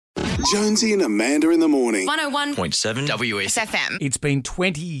Jonesy and Amanda in the morning. 101.7 WSFM. It's been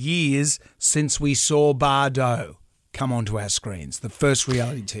 20 years since we saw Bardo come onto our screens, the first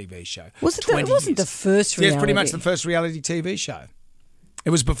reality TV show. It wasn't the first reality. Yes, pretty much the first reality TV show. It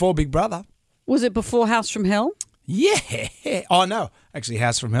was before Big Brother. Was it before House from Hell? Yeah. Oh, no. Actually,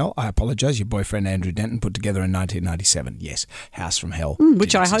 House from Hell, I apologise, your boyfriend Andrew Denton put together in 1997. Yes, House from Hell.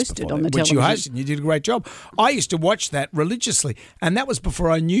 Which I hosted on the television. Which you hosted, and you did a great job. I used to watch that religiously, and that was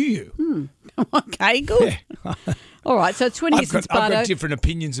before I knew you. Okay, good. Yeah. All right, so 20 years since Bardo. I've got different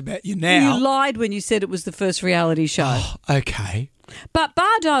opinions about you now. You lied when you said it was the first reality show. Oh, okay. But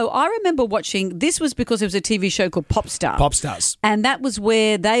Bardo, I remember watching, this was because there was a TV show called Popstar. Popstars. And that was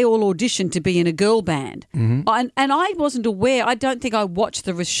where they all auditioned to be in a girl band. Mm-hmm. And I wasn't aware, I don't think I watched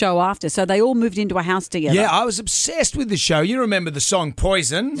the show after, so they all moved into a house together. Yeah, I was obsessed with the show. You remember the song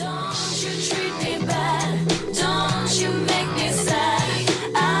Poison? Don't you treat me bad, don't you make me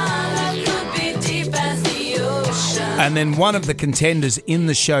sad, our love could be deep as the ocean. And then one of the contenders in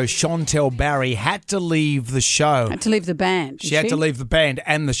the show, Chantel Barry, had to leave the show. Had to leave the band. She had to leave the band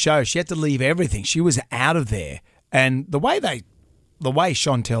and the show. She had to leave everything. She was out of there. And the way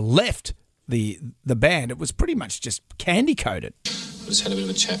Chantel left the band, it was pretty much just candy coated. I just had a bit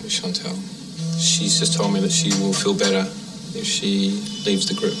of a chat with Chantel. She's just told me that she will feel better if she leaves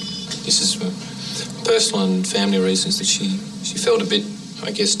the group. This is for personal and family reasons that she felt a bit,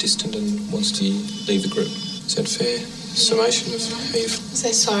 I guess, distant and wants to leave the group. Is that fair summation of how you feel?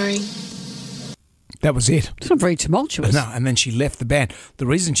 So sorry. That was it. It's not very tumultuous. No, and then she left the band. The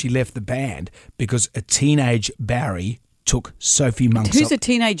reason she left the band, because a teenage Barry took Sophie Monk's... Who's a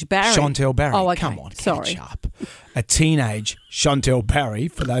teenage Barry? Chantel Barry. Oh, okay. Come on, sorry. catch up. A teenage Chantel Barry,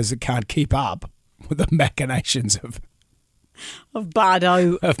 for those that can't keep up with the machinations of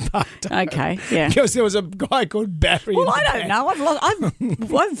Bardo. Bardo. Okay, yeah. Because there was a guy called Barry. Well, I don't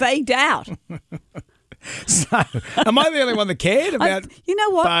know. I've vagued out. So, am I the only one that cared about you know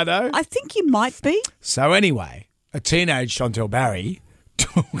what? Bardo? I think you might be. So anyway, a teenage Chantel Barry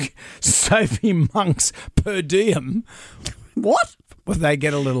took Sophie Monk's per diem. What? Well, they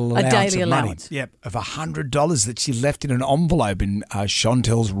get a little allowance daily of money. allowance. Yep, of $100 that she left in an envelope in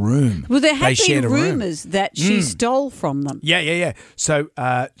Chantel's room. Well, there They had shared been a room. rumours that she stole from them. Yeah. So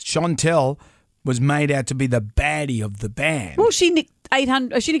Chantel was made out to be the baddie of the band. Well, she nicked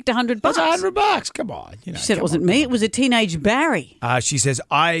 $100. That's $100. Come on. You know, She said it come wasn't on. me. It was a teenage Barry. She says,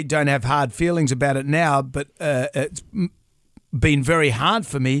 I don't have hard feelings about it now, but it's been very hard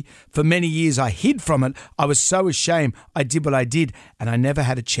for me. For many years I hid from it. I was so ashamed. I did what I did, and I never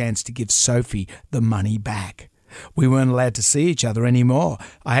had a chance to give Sophie the money back. We weren't allowed to see each other anymore.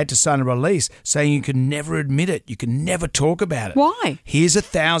 I had to sign a release saying you can never admit it. You can never talk about it. Why? Here's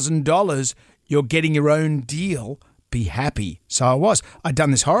 $1,000. You're getting your own deal. Be happy. So I was. I'd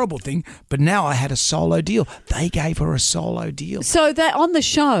done this horrible thing, but now I had a solo deal. They gave her a solo deal. So that on the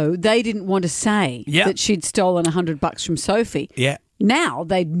show, they didn't want to say that she'd stolen $100 from Sophie. Yeah. Now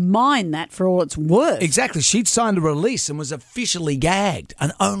they'd mine that for all it's worth. Exactly. She'd signed a release and was officially gagged.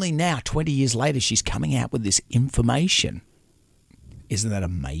 And only now, 20 years later, she's coming out with this information. Isn't that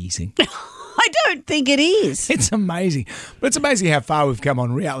amazing? I don't think it is. It's amazing. But it's amazing how far we've come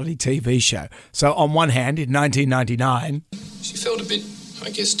on reality TV show. So on one hand, in 1999... She felt a bit,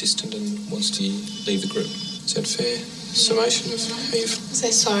 I guess, distant and wants to leave the group. Is that fair summation of how you feel? So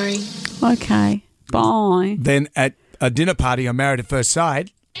sorry. Okay. Bye. Then at a dinner party on Married at First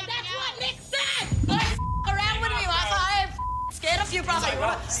Sight... That's what Nick said! Don't around with me like I am scared of you, brother. Move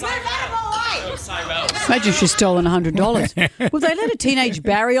out of my way! Imagine she's stolen $100. Would they let a teenage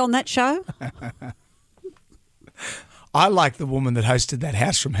Barry on that show? I like the woman that hosted that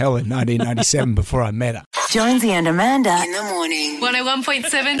House from Hell in 1997 before I met her. Jonesy and Amanda in the morning.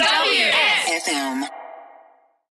 101.7 WSFM.